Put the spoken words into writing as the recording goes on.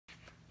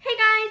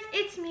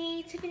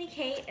Tiffany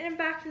Kate, and I'm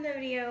back from the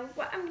video.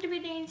 What I'm going to be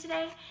doing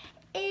today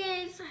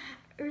is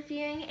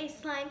reviewing a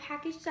slime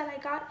package that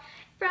I got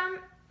from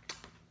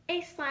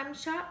a slime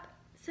shop.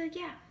 So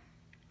yeah.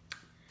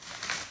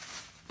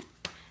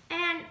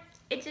 And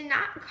it did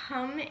not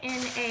come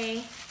in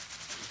a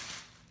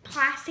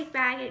plastic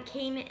bag. It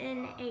came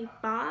in a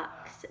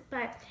box,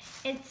 but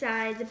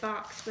inside the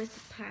box was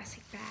a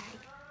plastic bag.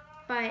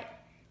 But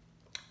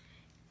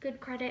good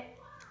credit,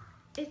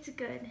 it's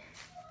good.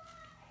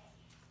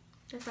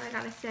 That's what I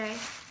gotta say,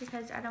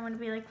 because I don't want to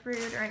be like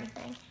rude or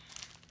anything.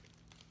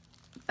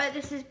 But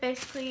this is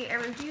basically a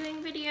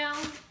reviewing video.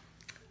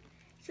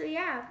 So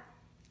yeah.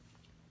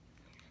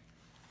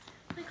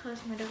 Let me close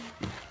my door.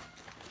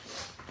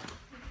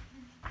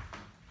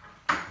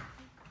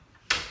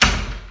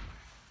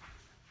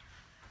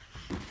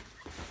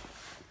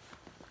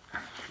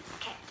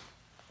 Okay.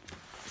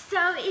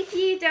 So if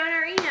you don't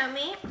already know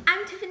me,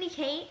 I'm Tiffany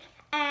Kate,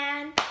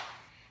 and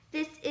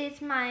this is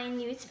my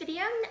newest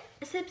video.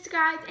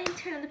 Subscribe and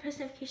turn on the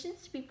post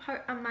notifications to be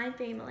part of my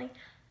family.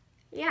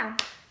 Yeah.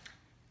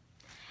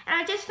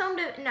 And I just filmed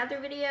another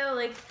video,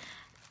 like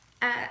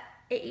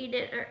eat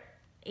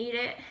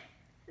it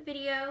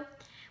video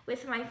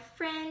with my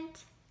friend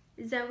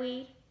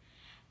Zoe,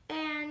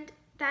 and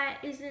that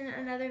is in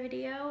another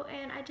video,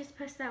 and I just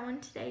posted that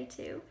one today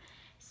too.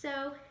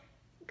 So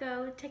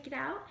go check it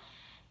out.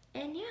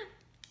 And yeah.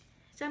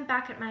 So I'm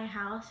back at my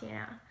house, you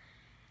know.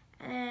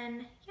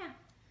 And yeah.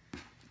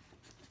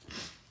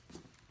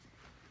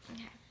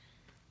 Okay.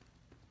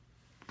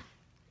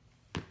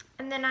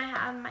 And then I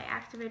have my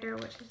activator,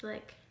 which is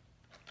like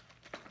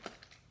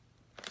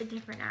a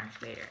different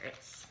activator.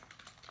 It's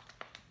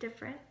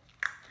different.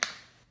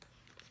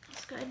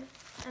 It's good.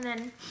 And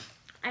then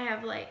I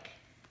have like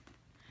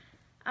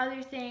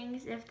other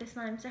things if the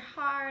slimes are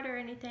hard or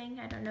anything.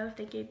 I don't know if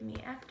they gave me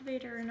an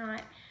activator or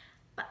not.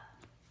 But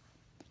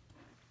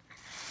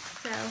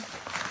so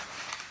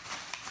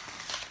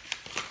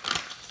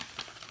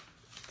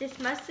this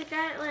must have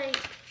got like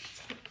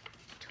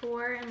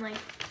tore and like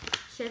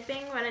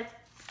shipping, but it's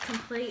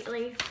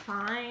completely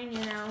fine,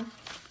 you know.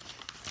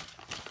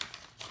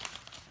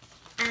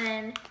 And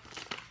then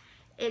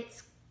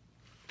it's,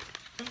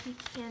 if you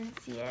can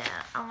see it,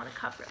 I want to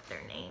cover up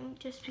their name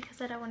just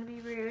because I don't want to be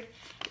rude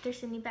if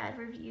there's any bad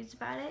reviews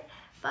about it.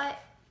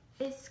 But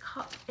it's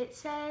called, it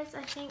says,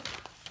 I think,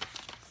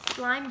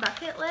 Slime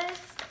Bucket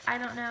List. I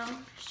don't know,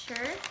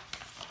 sure.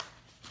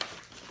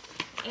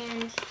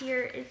 And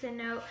here is a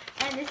note,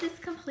 and this is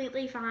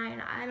completely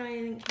fine. I don't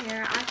even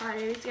care. I thought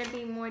it was gonna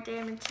be more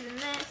damage than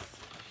this.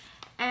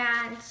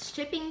 And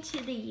shipping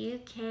to the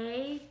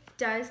UK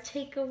does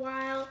take a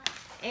while,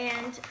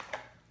 and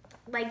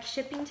like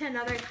shipping to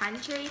another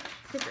country,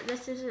 because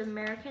this is an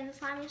American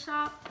slime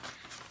shop,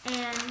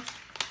 and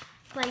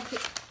like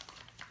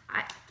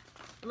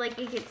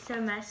it gets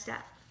so messed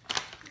up.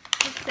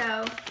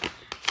 So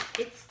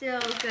it's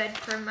still good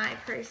for my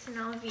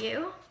personal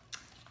view.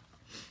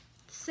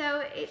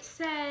 So it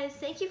says,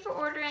 thank you for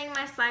ordering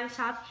my slime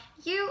shop.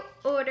 You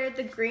ordered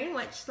the Green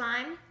Witch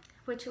slime,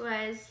 which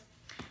was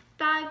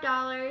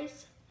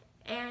 $5,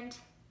 and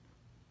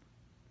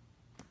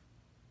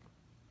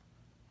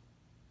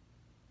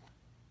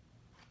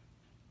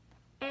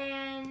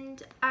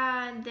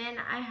then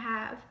I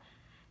have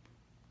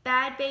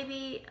Bad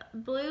Baby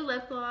Blue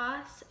Lip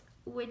Gloss,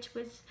 which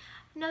was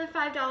another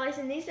 $5,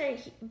 and these are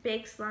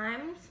big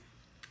slimes,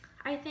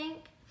 I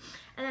think.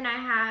 And then I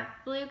have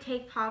Blue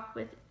Cake Pop,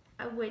 with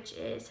which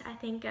is, I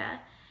think,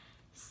 a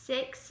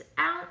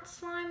 6-ounce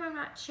slime, I'm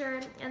not sure.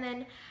 And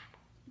then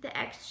the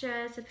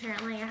extras,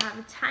 apparently I have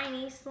a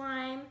tiny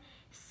slime.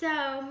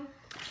 So,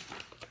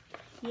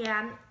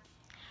 yeah.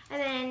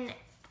 And then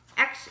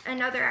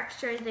another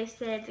extra, they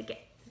said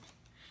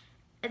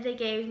they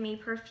gave me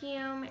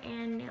perfume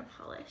and nail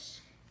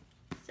polish.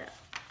 So,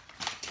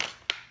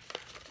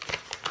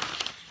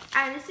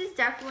 and this is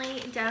definitely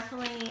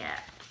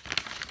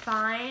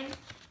fine.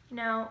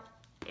 No,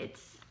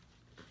 it's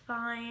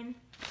fine.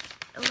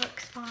 It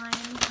looks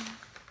fine.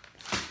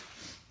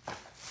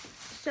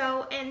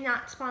 So, and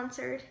not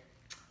sponsored.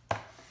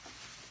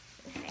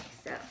 Okay,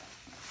 so.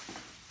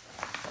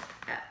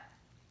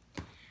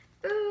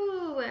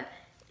 Ooh,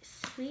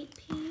 Sweet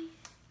Pea.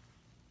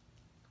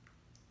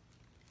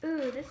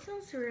 Ooh, this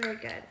smells really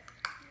good.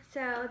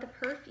 So, the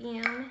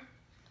perfume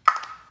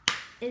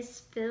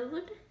is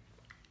filled,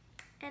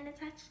 and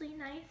it's actually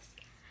nice.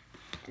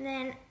 And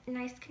then,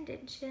 nice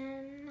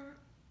condition.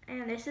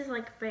 And this is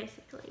like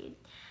basically,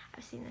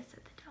 I've seen this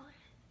at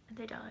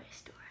the dollar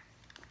store.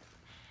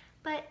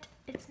 But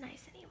it's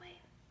nice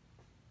anyway.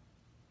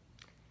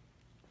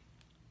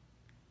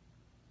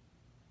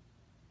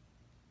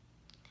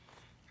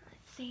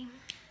 Let's see.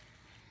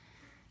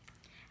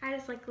 I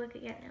just like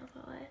looking at nail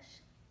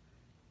polish.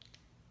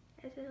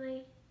 It's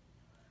really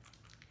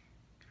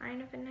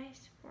kind of a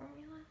nice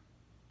formula.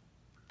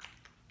 I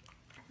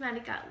might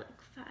have got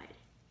liquefied.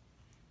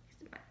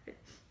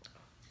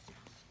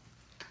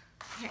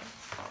 Okay.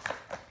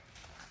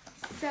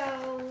 So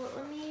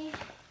let me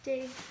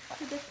dig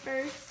for the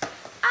first.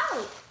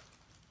 Oh!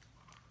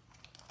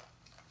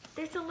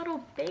 there's a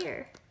little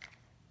bear.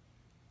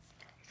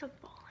 There's a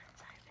ball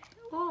inside of it.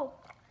 Whoa.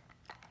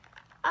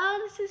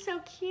 Oh, this is so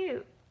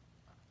cute.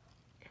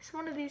 It's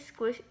one of these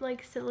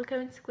like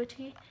silicone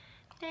squishy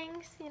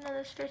things, you know,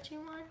 the stretchy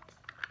ones.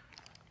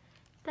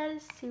 That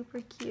is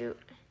super cute.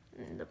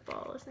 And the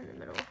ball is in the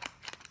middle.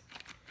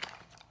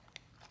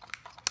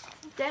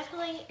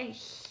 Definitely a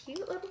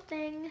cute little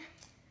thing.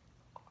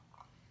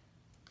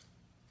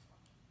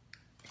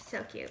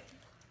 So cute.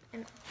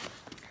 And,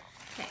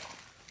 okay,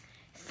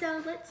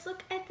 so let's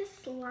look at the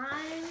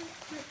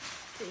slimes. Let's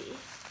see.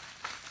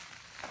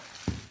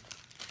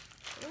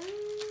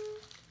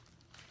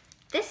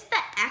 This is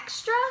the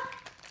extra.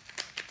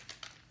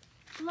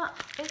 Look,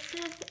 it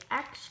says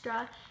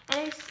extra,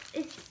 and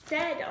it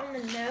said on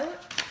the note,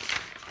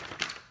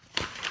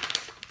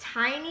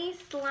 tiny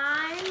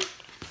slime.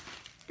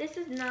 This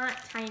is not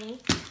tiny,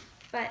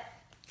 but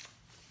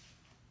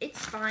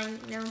it's fine,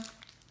 you know.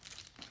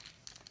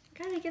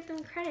 Gotta give them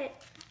credit.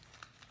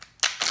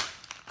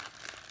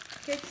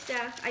 Good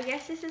stuff. I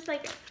guess this is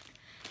like a,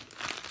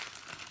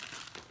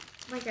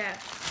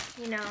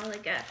 you know,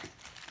 like a,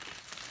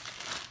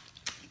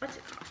 what's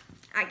it called?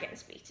 I can't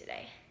speak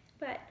today,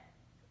 but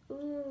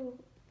ooh,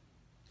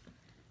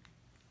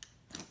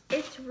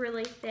 it's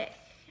really thick.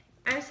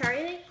 I'm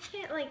sorry that you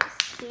can't like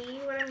see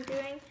what I'm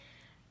doing,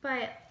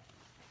 but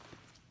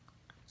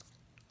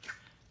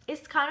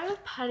it's kind of a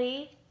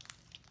putty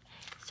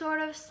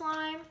sort of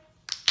slime.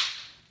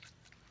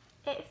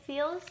 It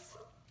feels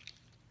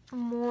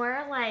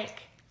more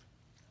like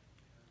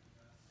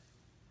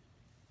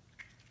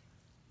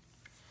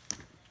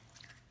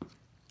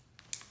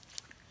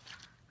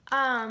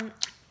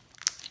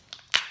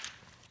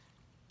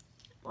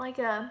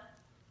a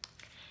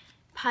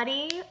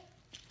putty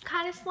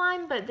kind of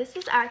slime, but this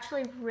is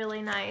actually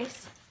really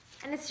nice,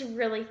 and it's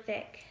really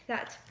thick.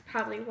 That's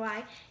probably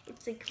why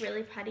it's like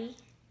really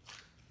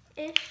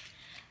putty-ish.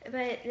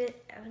 But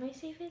let me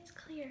see if it's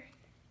clear.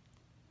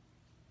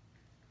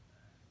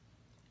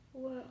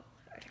 Whoa.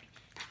 Okay.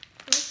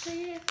 Let's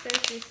see if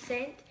there's a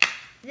scent.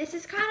 This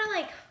is kind of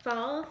like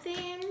fall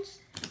themed.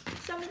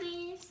 Some of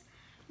these,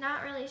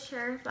 not really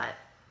sure, but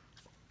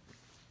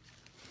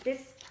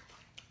this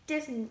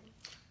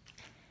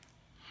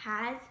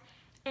has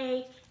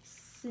a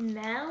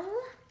smell,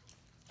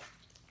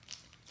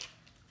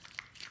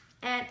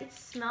 and it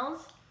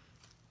smells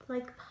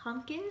like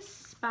pumpkin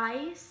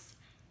spice,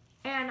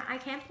 and I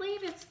can't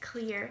believe it's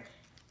clear.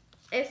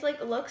 It's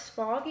like looks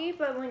foggy,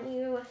 but when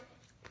you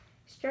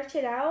stretch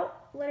it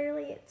out,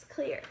 literally it's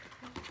clear.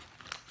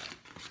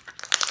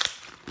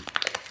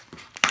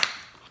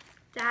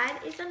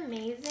 That is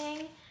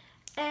amazing.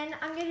 And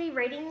I'm gonna be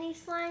rating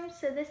these slimes.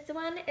 So this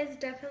one is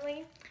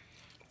definitely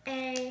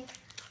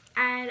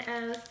out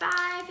of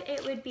 5,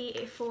 it would be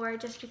a 4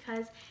 just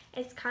because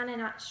it's kind of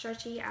not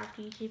stretchy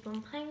after you keep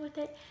on playing with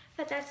it.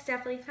 But that's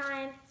definitely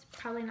fine. It's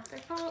probably not their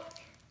fault.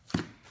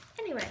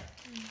 Anyway.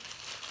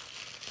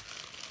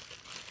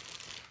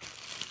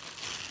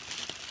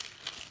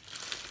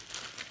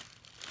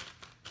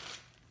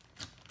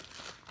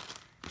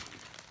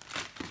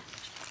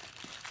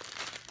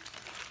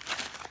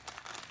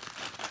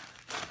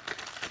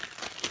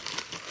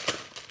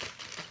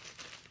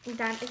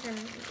 That is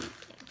amazing.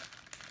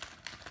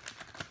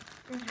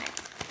 Okay,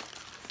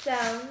 so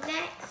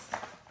next,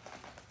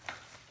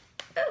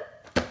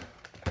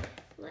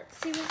 let's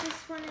see what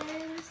this one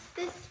is.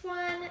 This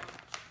one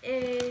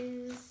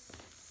is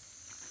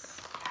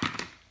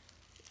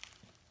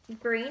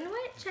Green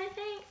Witch, I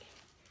think.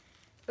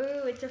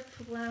 Ooh, it's a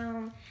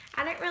Floam.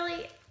 I don't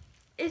really,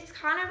 it's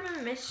kind of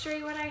a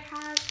mystery what I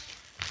have,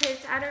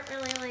 because I don't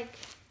really like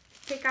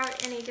pick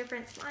out any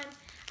different slime.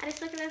 I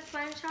just look at the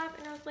slime shop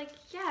and I was like,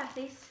 yeah,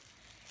 this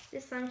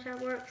slime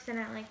shop works, and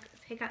I like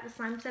pick out the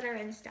slimes that are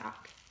in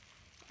stock.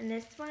 And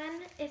this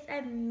one is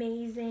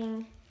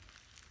amazing.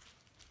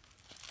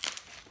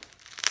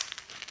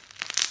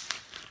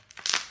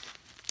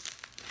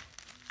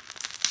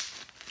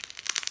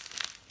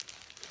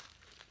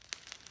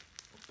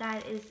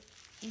 That is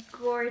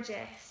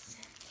gorgeous.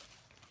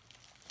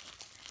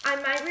 I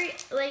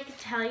might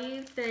tell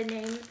you the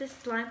name of the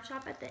slime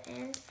shop at the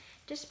end,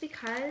 just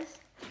because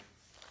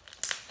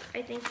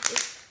I think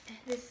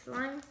this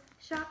slime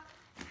shop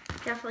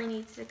definitely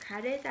needs the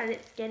credit that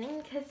it's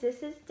getting, because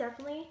this is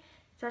definitely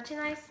such a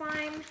nice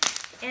slime,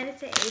 and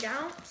it's an 8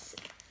 ounce.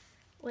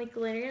 Like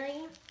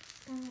literally,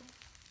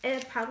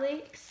 it probably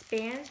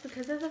expands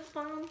because of the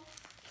foam.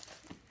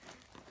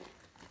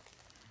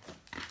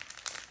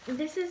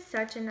 This is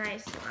such a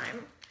nice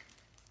slime.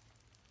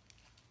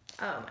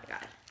 Oh my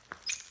god.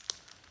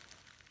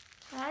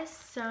 That is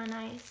so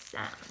nice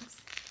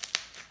sounds.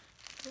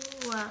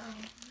 Whoa.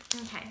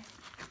 Okay.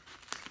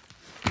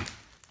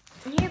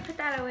 I'm gonna put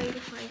that away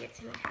before I get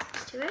too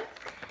attached to it.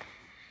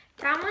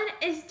 That one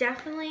is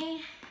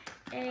definitely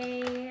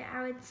a,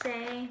 I would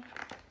say,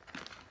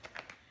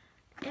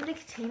 and the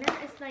container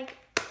is like,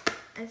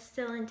 it's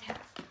still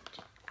intact.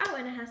 Oh,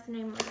 and it has the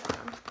name on the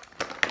bottom.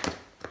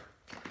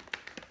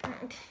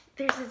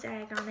 There's a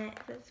tag on it,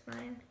 that's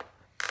fine.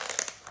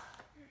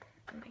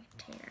 My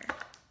container.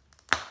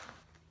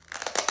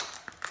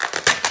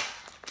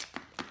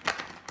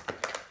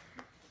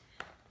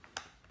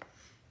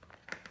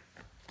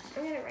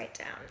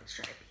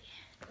 stripy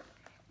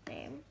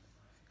name.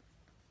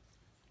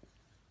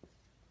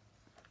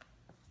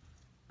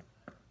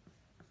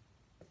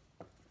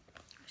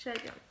 So I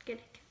don't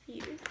get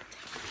confused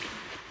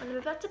when I'm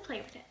about to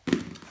play with it.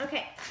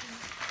 Okay,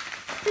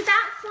 so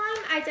that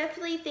slime, I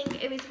definitely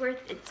think it was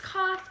worth its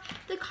cost.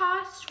 The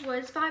cost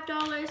was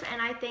 $5,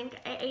 and I think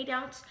an 8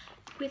 ounce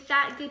with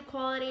that good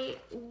quality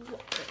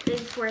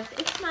is worth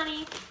its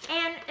money,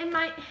 and it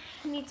might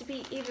need to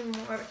be even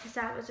more because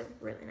that was a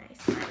really nice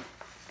slime.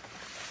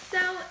 So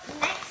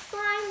next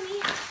slime we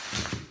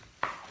have,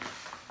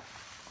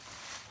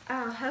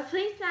 oh,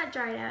 hopefully it's not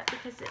dried up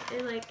because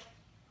it like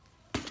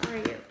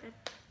already open.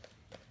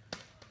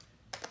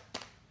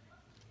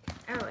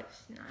 Oh,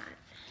 it's not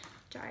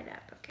dried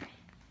up, okay.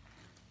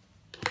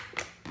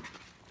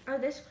 Oh,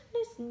 this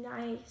one is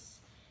nice.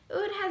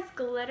 Oh, it has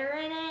glitter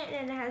in it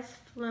and it has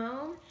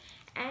foam.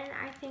 And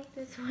I think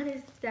this one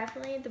is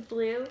definitely the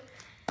blue.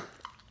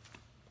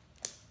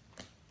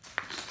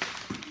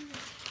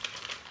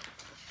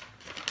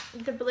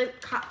 The blue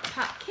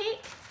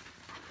cupcake.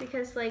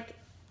 Because like,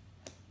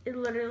 it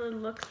literally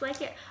looks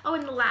like it. Oh,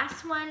 and the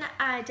last one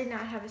did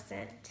not have a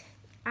scent.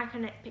 I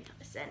couldn't pick up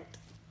a scent.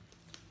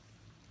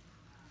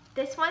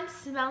 This one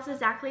smells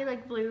exactly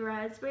like blue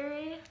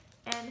raspberry,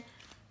 and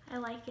I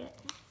like it.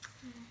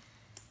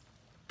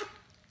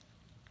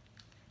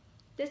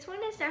 This one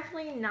is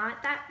definitely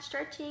not that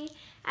stretchy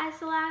as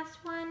the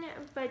last one,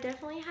 but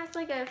definitely has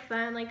like a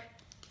fun like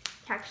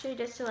texture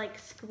just to like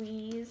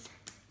squeeze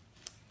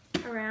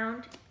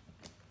around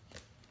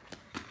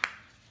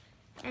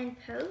and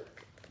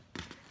poke.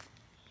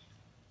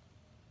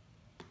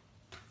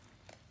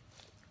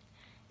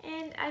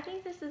 And I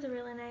think this is a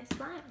really nice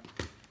slime.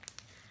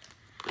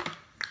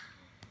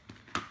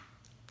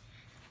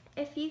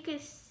 If you could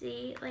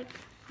see, like,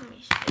 let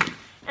me show you.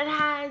 It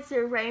has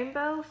the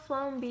rainbow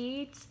foam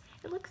beads.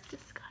 It looks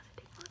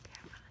disgusting on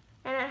camera.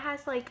 And it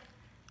has like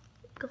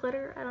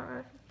glitter. I don't know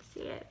if you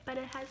can see it, but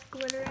it has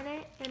glitter in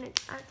it, and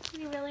it's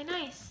actually really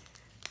nice.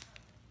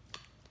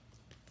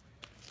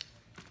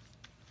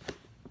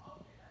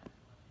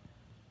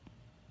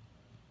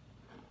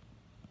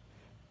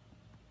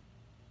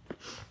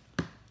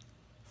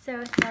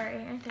 So sorry,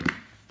 I think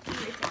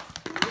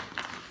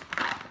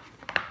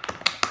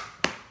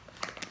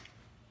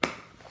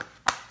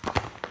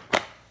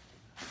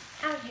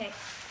okay.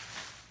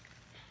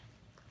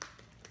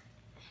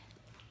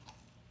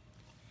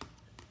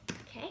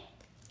 Okay.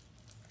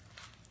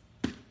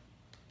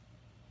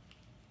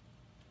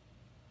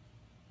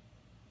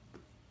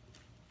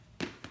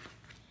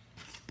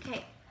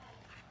 Okay.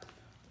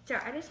 So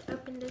I just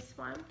opened this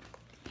one.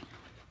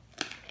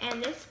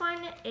 And this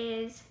one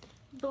is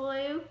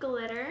blue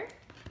glitter.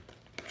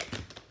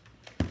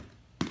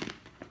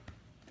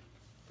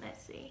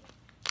 Let's see.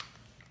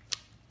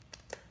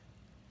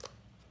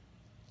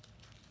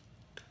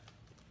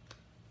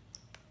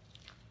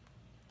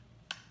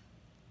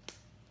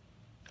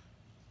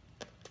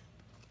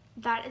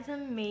 That is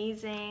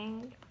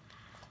amazing.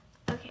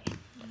 Okay,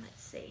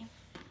 let's see.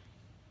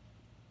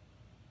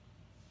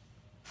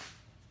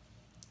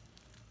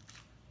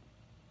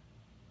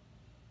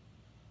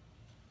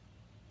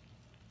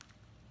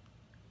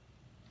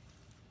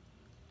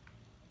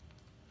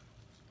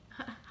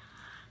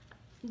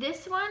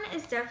 This one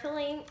is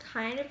definitely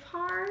kind of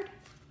hard,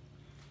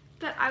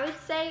 but I would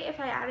say if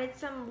I added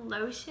some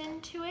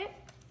lotion to it,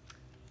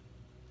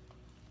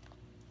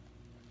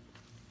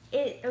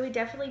 it would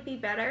definitely be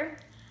better.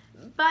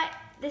 But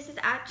this is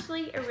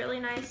actually a really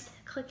nice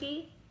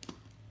clicky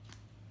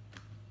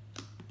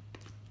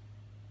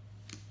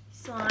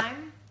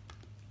slime.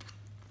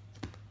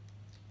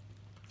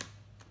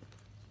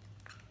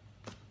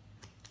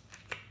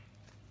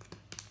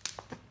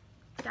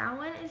 That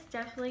one is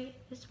definitely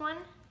this one.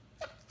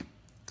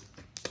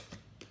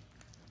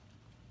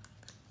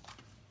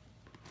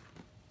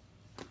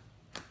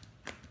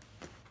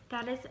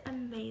 That is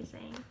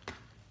amazing.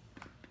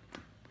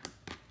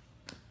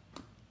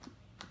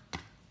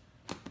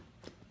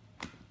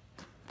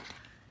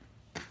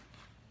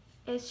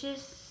 It's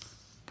just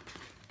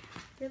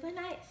really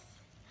nice.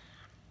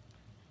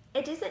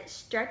 It doesn't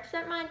stretch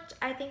that much.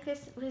 I think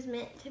this was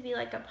meant to be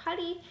like a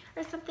putty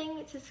or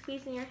something to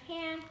squeeze in your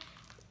hand.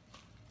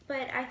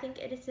 But I think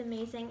it is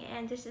amazing,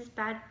 and this is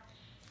Bad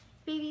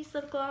Baby's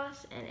lip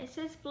gloss, and it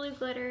says blue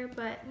glitter,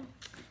 but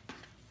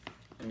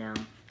you know,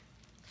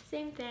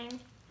 same thing.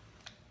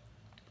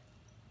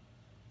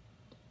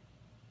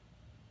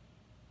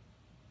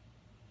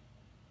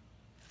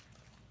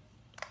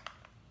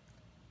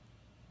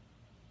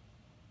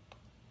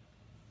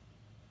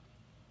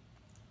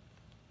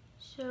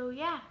 So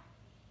yeah.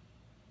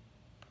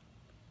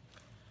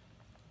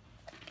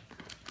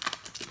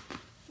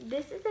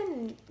 This is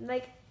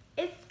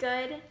it's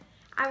good.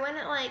 I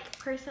wouldn't like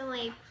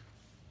personally,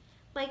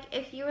 like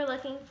if you were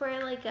looking for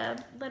like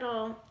a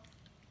little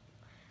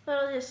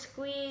just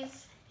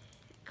squeeze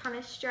kind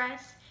of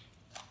stress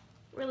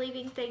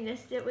relieving thing,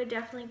 this it would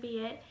definitely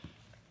be it.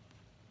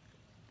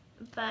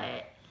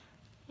 But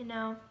you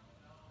know,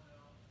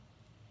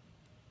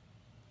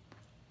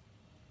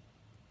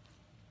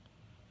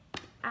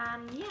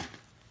 Yeah,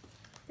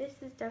 this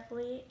is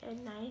definitely a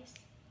nice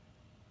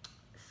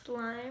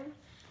slime,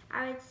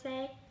 I would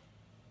say.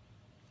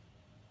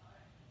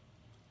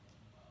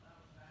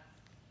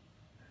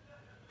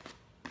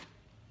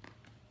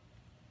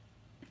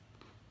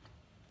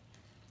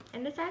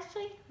 And it's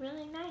actually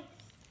really nice.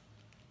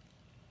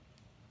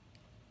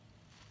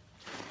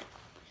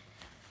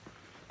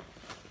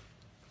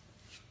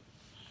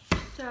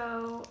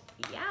 So,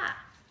 yeah.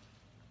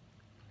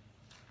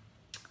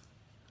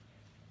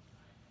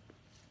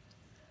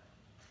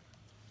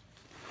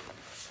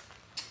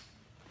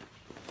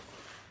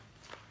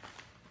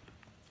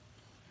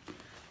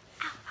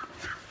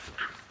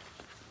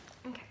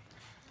 Okay.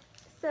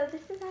 So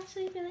this is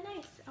actually really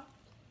nice. Oh.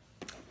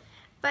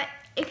 But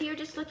if you're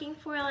just looking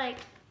for like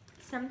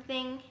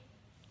something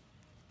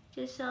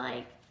just to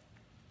like,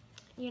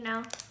 you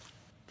know,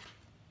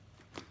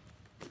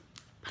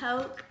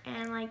 poke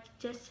and like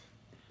just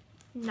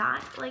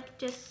not like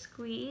just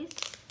squeeze,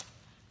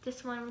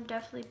 this one would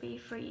definitely be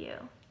for you.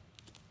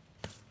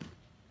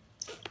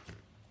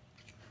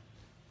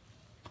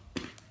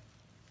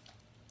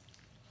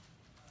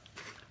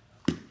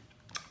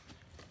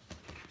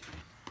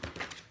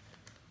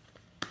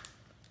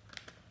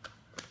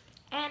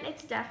 And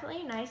it's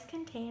definitely a nice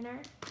container,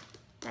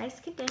 nice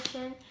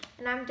condition,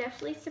 and I'm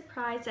definitely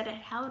surprised that it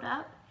held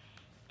up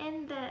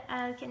in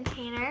the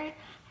container.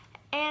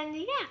 And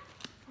yeah,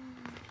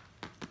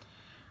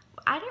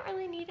 I didn't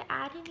really need to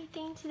add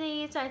anything to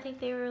these. I think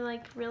they were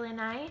like really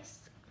nice.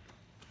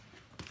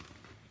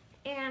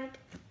 And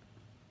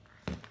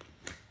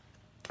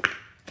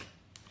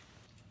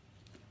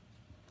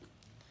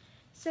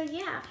so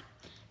yeah,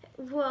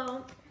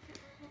 well,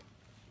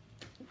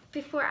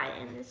 before I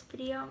end this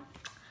video,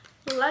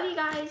 love you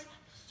guys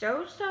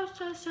so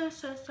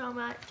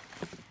much.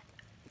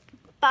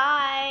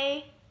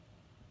 Bye.